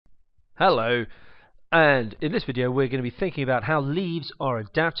Hello, and in this video we're going to be thinking about how leaves are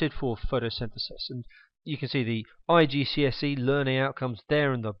adapted for photosynthesis. And you can see the IGCSE learning outcomes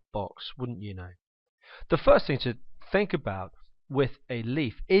there in the box, wouldn't you know? The first thing to think about with a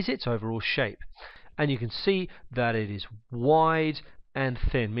leaf is its overall shape. And you can see that it is wide and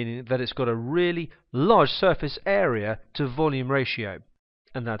thin, meaning that it's got a really large surface area to volume ratio.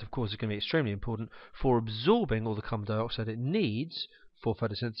 And that, of course, is going to be extremely important for absorbing all the carbon dioxide it needs for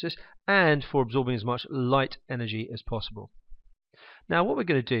photosynthesis and for absorbing as much light energy as possible. Now what we're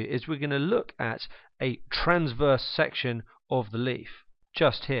going to do is we're going to look at a transverse section of the leaf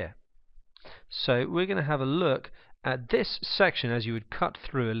just here. So we're going to have a look at this section as you would cut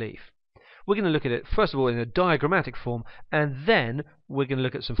through a leaf. We're going to look at it first of all in a diagrammatic form, and then we're going to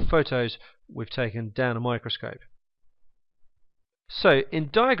look at some photos we've taken down a microscope. So in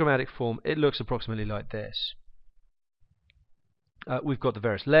diagrammatic form it looks approximately like this. We've got the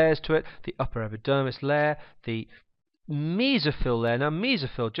various layers to it, the upper epidermis layer, the mesophyll layer. Now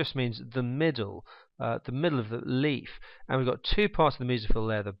mesophyll just means the middle of the leaf, and we've got two parts of the mesophyll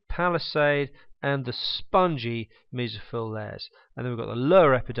layer, the palisade and the spongy mesophyll layers, and then we've got the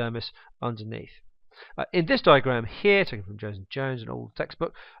lower epidermis underneath. In this diagram here, taken from Jones & Jones, an old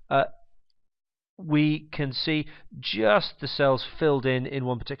textbook, we can see just the cells filled in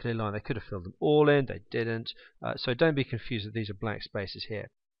one particular line. They could have filled them all in, they didn't, so don't be confused that these are blank spaces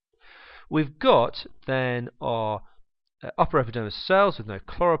here. We've got then our upper epidermis cells with no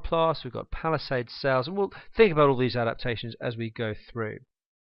chloroplasts, we've got palisade cells, and we'll think about all these adaptations as we go through.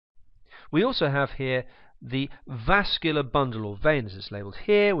 We also have here the vascular bundle, or vein as it's labelled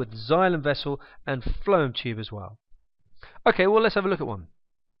here, with xylem vessel and phloem tube as well. Okay, well let's have a look at one.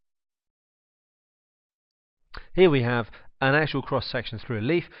 Here we have an actual cross-section through a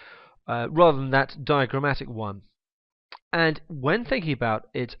leaf, rather than that diagrammatic one. And when thinking about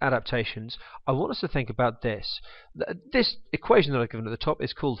its adaptations, I want us to think about this. This equation that I've given at the top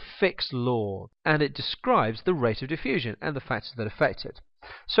is called Fick's law, and it describes the rate of diffusion and the factors that affect it.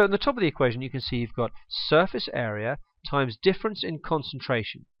 So at the top of the equation you can see you've got surface area times difference in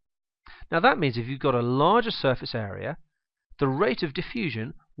concentration. Now that means if you've got a larger surface area, the rate of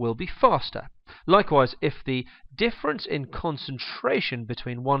diffusion will be faster. Likewise, if the difference in concentration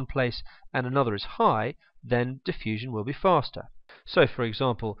between one place and another is high, then diffusion will be faster. So for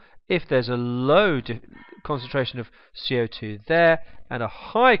example, if there's a low concentration of CO2 there and a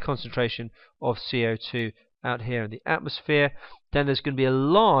high concentration of CO2 out here in the atmosphere, then there's going to be a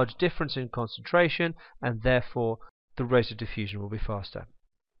large difference in concentration, and therefore the rate of diffusion will be faster.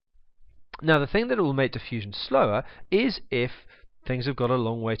 Now the thing that will make diffusion slower is if things have got a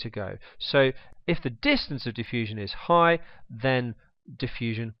long way to go. So if the distance of diffusion is high, then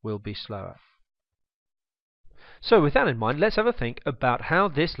diffusion will be slower. So with that in mind, let's have a think about how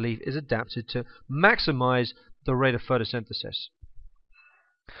this leaf is adapted to maximize the rate of photosynthesis.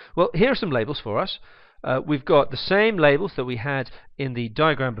 Well, here are some labels for us. We've got the same labels that we had in the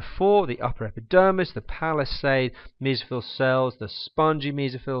diagram before: the upper epidermis, the palisade mesophyll cells, the spongy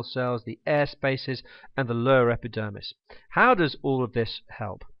mesophyll cells, the air spaces, and the lower epidermis. How does all of this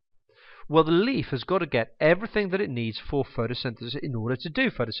help? Well, the leaf has got to get everything that it needs for photosynthesis in order to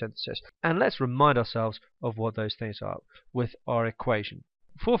do photosynthesis. And let's remind ourselves of what those things are with our equation.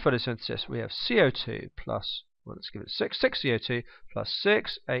 For photosynthesis, we have CO2 plus, well, let's give it 6 CO2 plus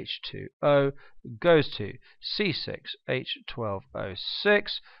 6 H2O goes to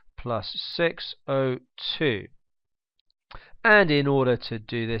C6H12O6 plus 6 O2. And in order to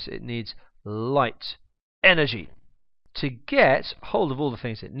do this, it needs light energy. To get hold of all the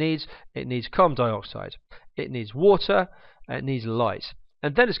things it needs carbon dioxide, it needs water, and it needs light.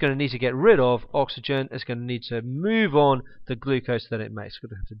 And then it's going to need to get rid of oxygen. It's going to need to move on the glucose that it makes. It's going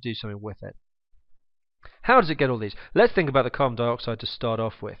to have to do something with it. How does it get all these? Let's think about the carbon dioxide to start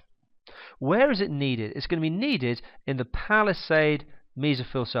off with. Where is it needed? It's going to be needed in the palisade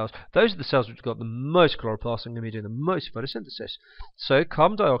mesophyll cells. Those are the cells which have got the most chloroplasts and going to be doing the most photosynthesis. So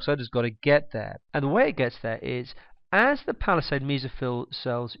carbon dioxide has got to get there. And the way it gets there is, as the palisade mesophyll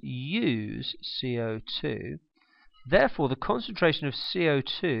cells use CO2, therefore the concentration of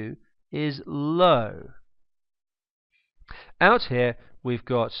CO2 is low. Out here we've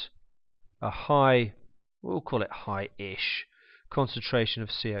got a high, we'll call it high-ish, concentration of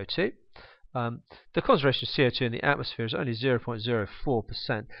CO2. The concentration of CO2 in the atmosphere is only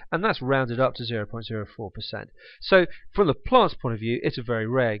 0.04%, and that's rounded up to 0.04%. So from the plant's point of view, it's a very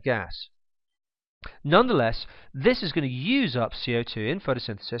rare gas. Nonetheless, this is going to use up CO2 in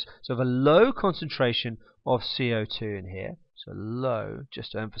photosynthesis, so we have a low concentration of CO2 in here, so low,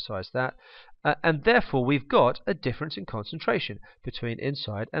 just to emphasize that, and therefore we've got a difference in concentration between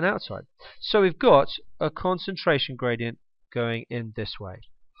inside and outside. So we've got a concentration gradient going in this way.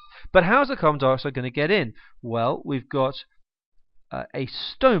 But how's the carbon dioxide going to get in? Well, we've got a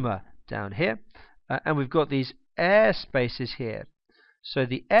stoma down here, and we've got these air spaces here. So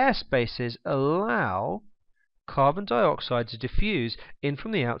the air spaces allow carbon dioxide to diffuse in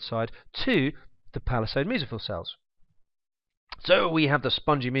from the outside to the palisade mesophyll cells. So we have the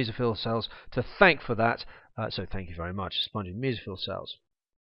spongy mesophyll cells to thank for that. So thank you very much, spongy mesophyll cells.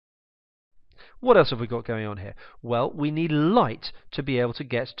 What else have we got going on here? Well, we need light to be able to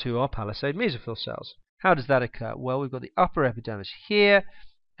get to our palisade mesophyll cells. How does that occur? Well, we've got the upper epidermis here,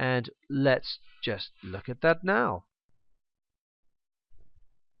 and let's just look at that now.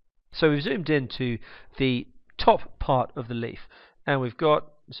 So we've zoomed into the top part of the leaf, and we've got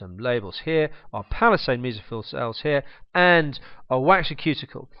some labels here, our palisade mesophyll cells here, and a waxy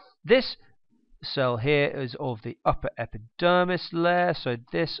cuticle. This cell here is of the upper epidermis layer, so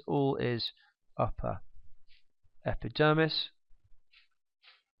this all is upper epidermis.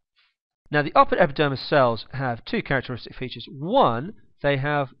 Now the upper epidermis cells have two characteristic features. One, they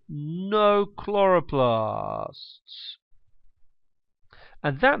have no chloroplasts,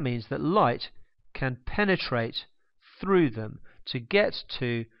 and that means that light can penetrate through them to get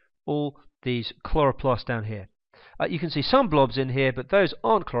to all these chloroplasts down here. You can see some blobs in here, but those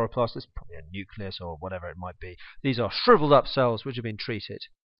aren't chloroplasts. It's probably a nucleus or whatever it might be. These are shriveled up cells which have been treated.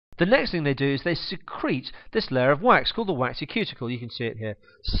 The next thing they do is they secrete this layer of wax called the waxy cuticle. You can see it here,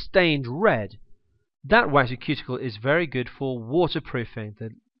 stained red. That waxy cuticle is very good for waterproofing. The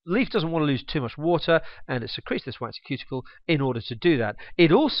leaf doesn't want to lose too much water, and it secretes this waxy cuticle in order to do that.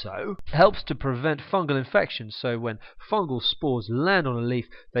 It also helps to prevent fungal infections, so when fungal spores land on a leaf,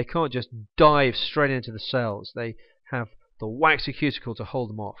 they can't just dive straight into the cells. They have the waxy cuticle to hold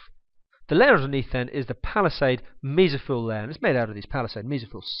them off. The layer underneath then is the palisade mesophyll layer, and it's made out of these palisade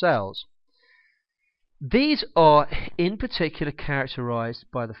mesophyll cells. These are in particular characterized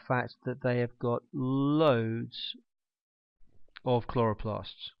by the fact that they have got loads of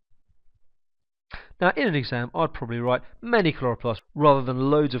chloroplasts. Now in an exam I'd probably write many chloroplasts rather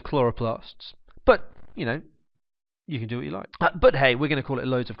than loads of chloroplasts, but you know, you can do what you like. But hey, we're going to call it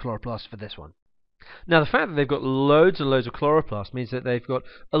loads of chloroplasts for this one. Now the fact that they've got loads and loads of chloroplasts means that they've got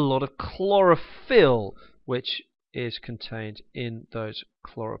a lot of chlorophyll which is contained in those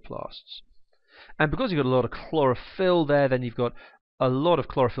chloroplasts. And because you've got a lot of chlorophyll there, then you've got a lot of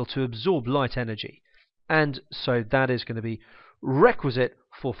chlorophyll to absorb light energy. And so that is going to be requisite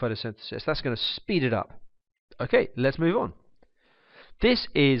for photosynthesis. That's going to speed it up. Okay, let's move on. This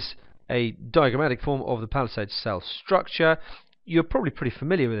is a diagrammatic form of the palisade cell structure. You're probably pretty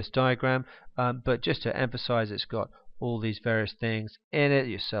familiar with this diagram, but just to emphasize, it's got all these various things in it: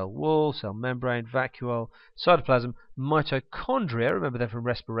 your cell wall, cell membrane, vacuole, cytoplasm, mitochondria. Remember they're from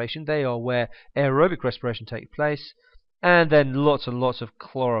respiration. They are where aerobic respiration takes place. And then lots and lots of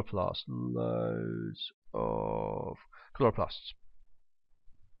chloroplasts. Loads of chloroplasts.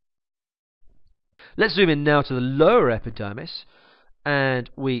 Let's zoom in now to the lower epidermis, and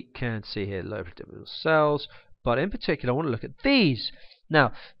we can see here lower epidermal cells, but in particular I want to look at these.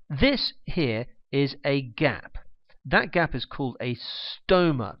 Now this here is a gap. That gap is called a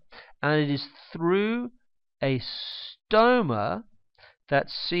stoma, and it is through a stoma that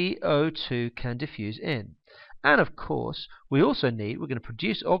CO2 can diffuse in. And of course we're going to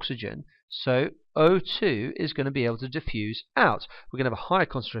produce oxygen, so O2 is going to be able to diffuse out. We're going to have a higher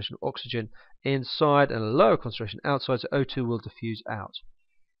concentration of oxygen inside and a lower concentration outside, so O2 will diffuse out.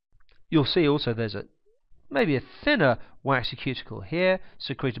 You'll see also there's maybe a thinner waxy cuticle here,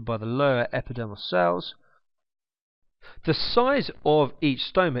 secreted by the lower epidermal cells. The size of each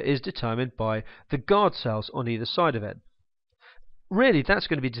stoma is determined by the guard cells on either side of it. Really, that's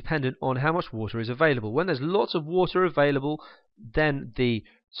going to be dependent on how much water is available. When there's lots of water available, then the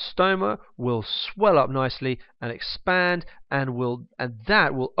stoma will swell up nicely and expand, and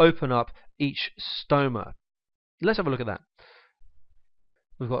that will open up each stoma. Let's have a look at that.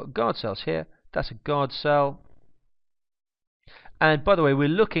 We've got guard cells here. That's a guard cell. And by the way, we're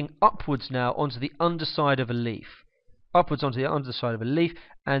looking upwards now onto the underside of a leaf. Upwards onto the underside of a leaf,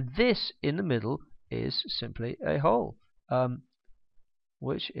 and this in the middle is simply a hole,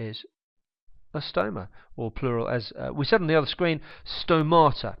 which is a stoma, or plural, as we said on the other screen,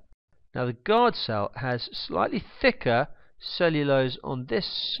 stomata. Now the guard cell has slightly thicker cellulose on this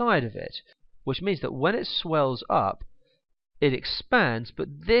side of it, which means that when it swells up, it expands,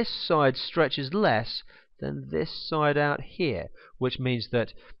 but this side stretches less than this side out here, which means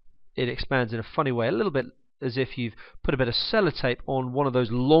that it expands in a funny way, a little bit as if you've put a bit of sellotape on one of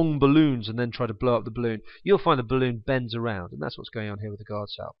those long balloons and then try to blow up the balloon. You'll find the balloon bends around, and that's what's going on here with the guard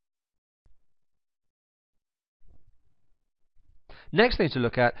cell. Next thing to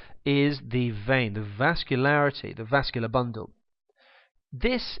look at is the vein, the vascularity, the vascular bundle.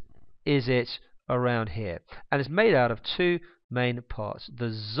 This is it around here, and it's made out of two main parts, the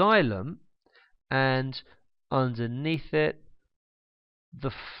xylem and underneath it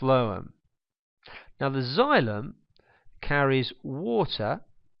the phloem. Now the xylem carries water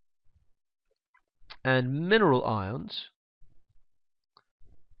and mineral ions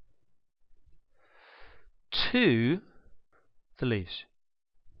to the leaves,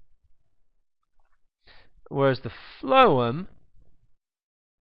 whereas the phloem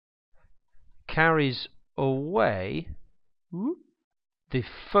carries away the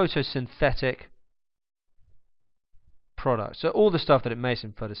photosynthetic products. So all the stuff that it makes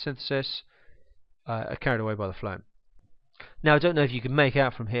in photosynthesis are carried away by the phloem. Now I don't know if you can make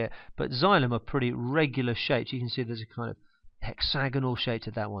out from here, but xylem are pretty regular shapes. You can see there's a kind of hexagonal shape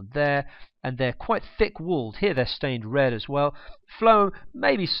to that one there, and they're quite thick-walled. Here they're stained red as well. Phloem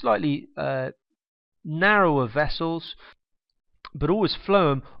maybe slightly narrower vessels, but always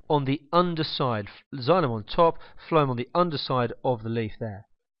phloem on the underside, xylem on top, phloem on the underside of the leaf there.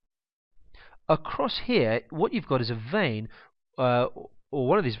 Across here, what you've got is a vein, or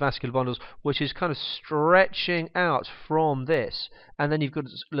one of these vascular bundles, which is kind of stretching out from this, and then you've got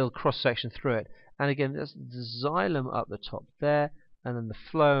a little cross-section through it. And again, that's the xylem up the top there, and then the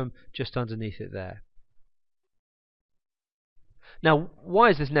phloem just underneath it there. Now,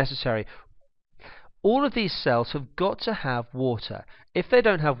 why is this necessary? All of these cells have got to have water. If they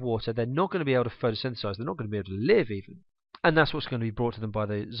don't have water, they're not going to be able to photosynthesize. They're not going to be able to live even. And that's what's going to be brought to them by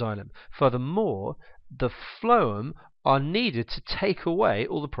the xylem. Furthermore, the phloem are needed to take away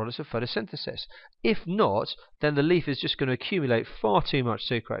all the products of photosynthesis. If not, then the leaf is just going to accumulate far too much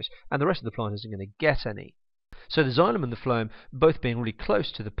sucrose, and the rest of the plant isn't going to get any. So the xylem and the phloem, both being really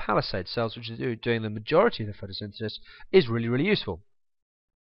close to the palisade cells, which are doing the majority of the photosynthesis, is really, really useful.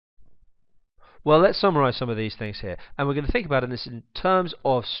 Well, let's summarize some of these things here, and we're going to think about this in terms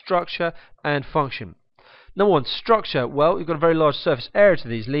of structure and function. Number one, structure. Well, you've got a very large surface area to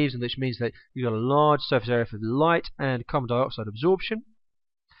these leaves, which means that you've got a large surface area for light and carbon dioxide absorption.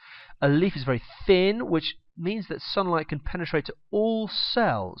 A leaf is very thin, which means that sunlight can penetrate to all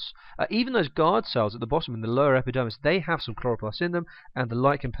cells. Even those guard cells at the bottom in the lower epidermis, they have some chloroplasts in them, and the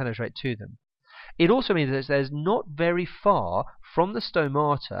light can penetrate to them. It also means that there's not very far from the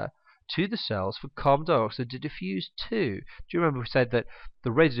stomata to the cells for carbon dioxide to diffuse to. Do you remember we said that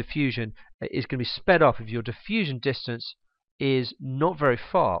the rate of diffusion is going to be sped up if your diffusion distance is not very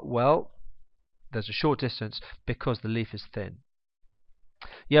far? Well, there's a short distance because the leaf is thin.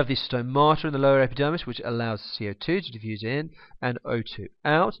 You have the stomata in the lower epidermis, which allows CO2 to diffuse in and O2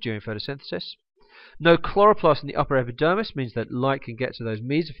 out during photosynthesis. No chloroplast in the upper epidermis means that light can get to those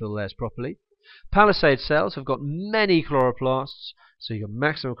mesophyll layers properly. Palisade cells have got many chloroplasts, so you've got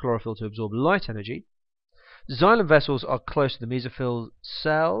maximum chlorophyll to absorb light energy. Xylem vessels are close to the mesophyll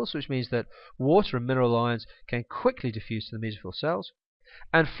cells, which means that water and mineral ions can quickly diffuse to the mesophyll cells.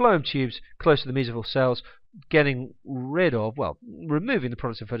 And phloem tubes close to the mesophyll cells, getting rid of, well, removing the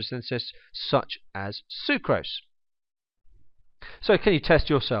products of photosynthesis, such as sucrose. So, can you test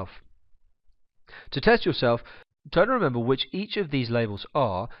yourself? To test yourself, try to remember which each of these labels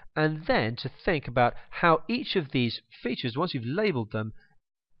are, and then to think about how each of these features, once you've labelled them,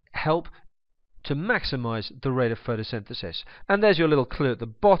 help to maximize the rate of photosynthesis. And there's your little clue at the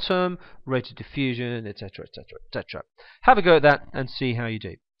bottom, rate of diffusion, etc., etc., etc. Have a go at that and see how you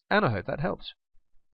do. And I hope that helps.